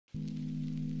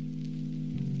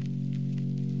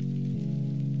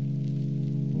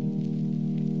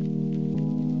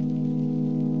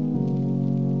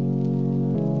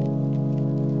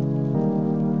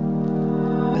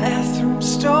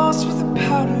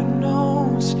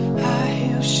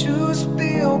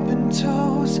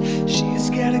toes. She's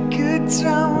got a good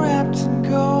time wrapped in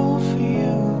gold for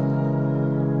you.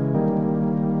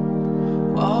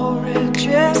 All red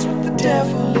dressed with the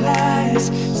devil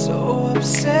eyes, so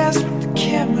obsessed with the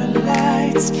camera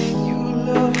lights. You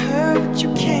love her but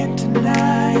you can't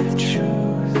deny the truth.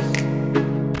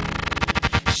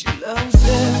 She loves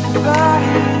everybody,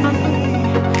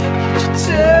 can't you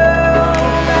tell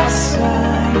by the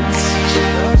signs? She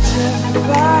loves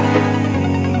everybody,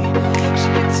 she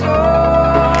gets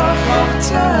off all the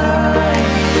time.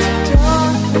 It's a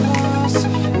dark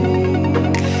philosophy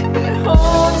that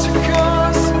haunts her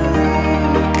constantly.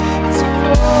 It's a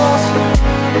false line.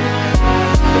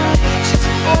 She's a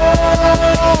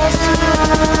false line.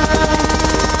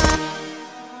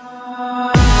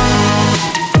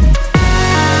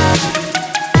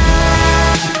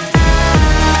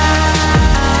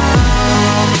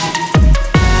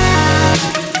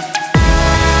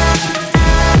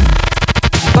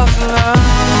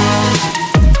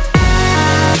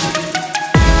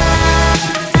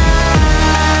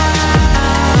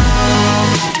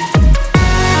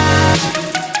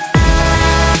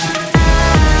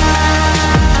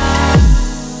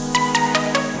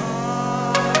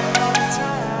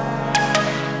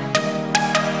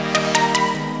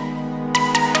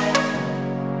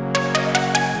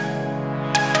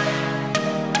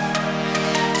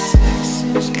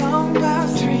 Long, about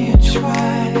 3 inch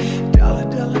wide.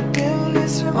 Dollar bill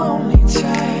is her only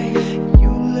tie.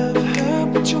 You love her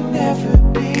but you'll never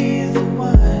be the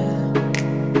one.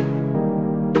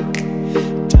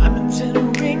 Diamonds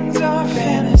and rings are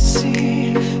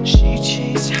fantasy. She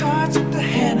chased hearts with the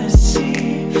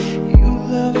Hennessy. You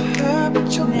love her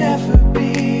but you'll never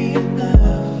be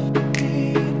enough.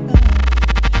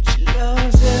 She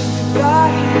loves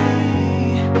everybody,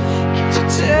 can't you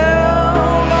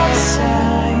tell by the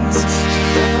signs? She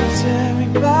loves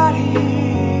everybody,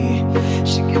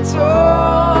 she gets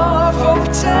off all the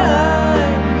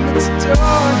time. It's a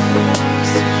dark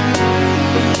philosophy,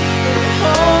 it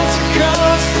haunts her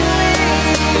constantly.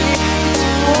 It's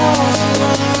a false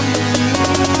alarm,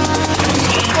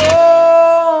 it's a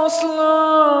false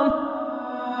alarm.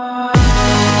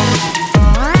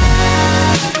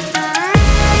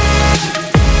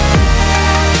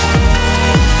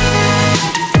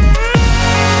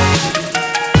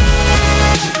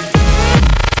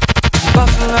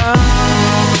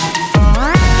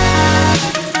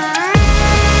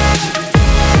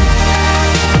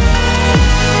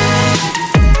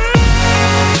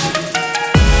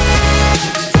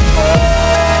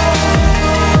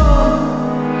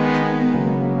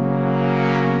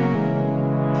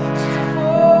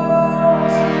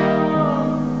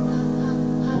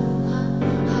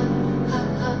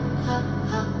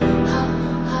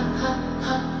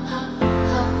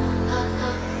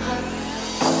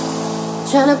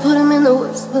 Tryna put him in the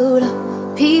worst mood.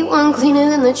 P1 cleaner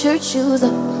than the church shoes.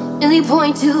 Really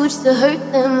point to just to hurt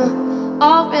them.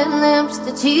 All red lamps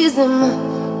to tease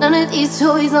them. None of these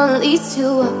toys on lease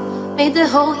to. Made the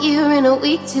whole year in a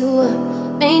week too.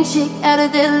 Main chick out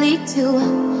of their league too.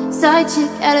 Side chick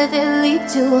out of their league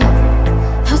too.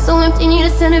 House so empty, need a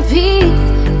centerpiece.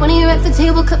 20 racks a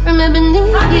table cut from ebony.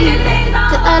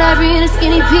 Cut that ivory into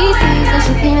skinny pieces. And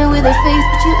she clean it with her face,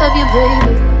 but you love your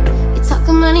baby.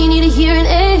 Talking money, need a hearing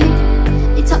aid.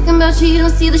 They talking about you, you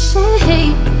don't see the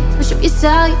shade. Switch up your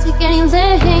style, you take any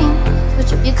lane.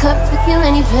 Switch up your cup to kill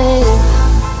any pain.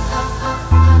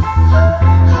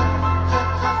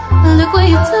 Look what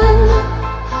you've done.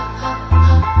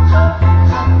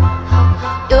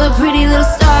 You're a pretty little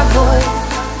star boy.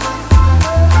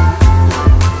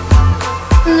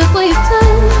 Look what you've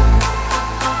done.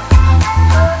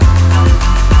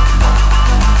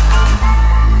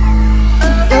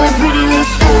 You're a pretty little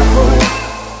star boy.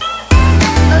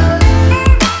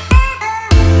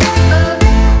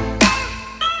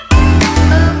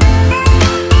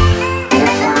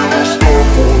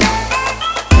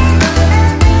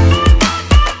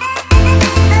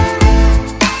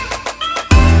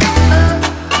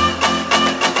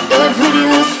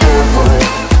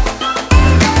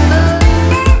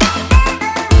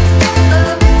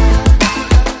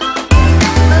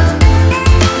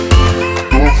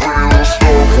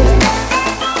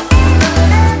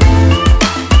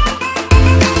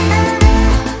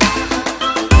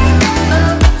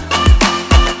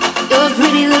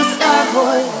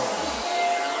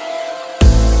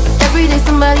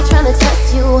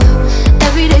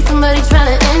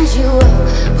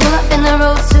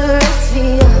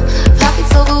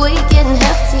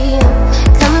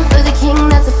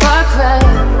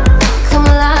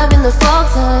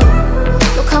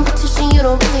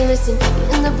 Listen,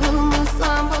 in the blue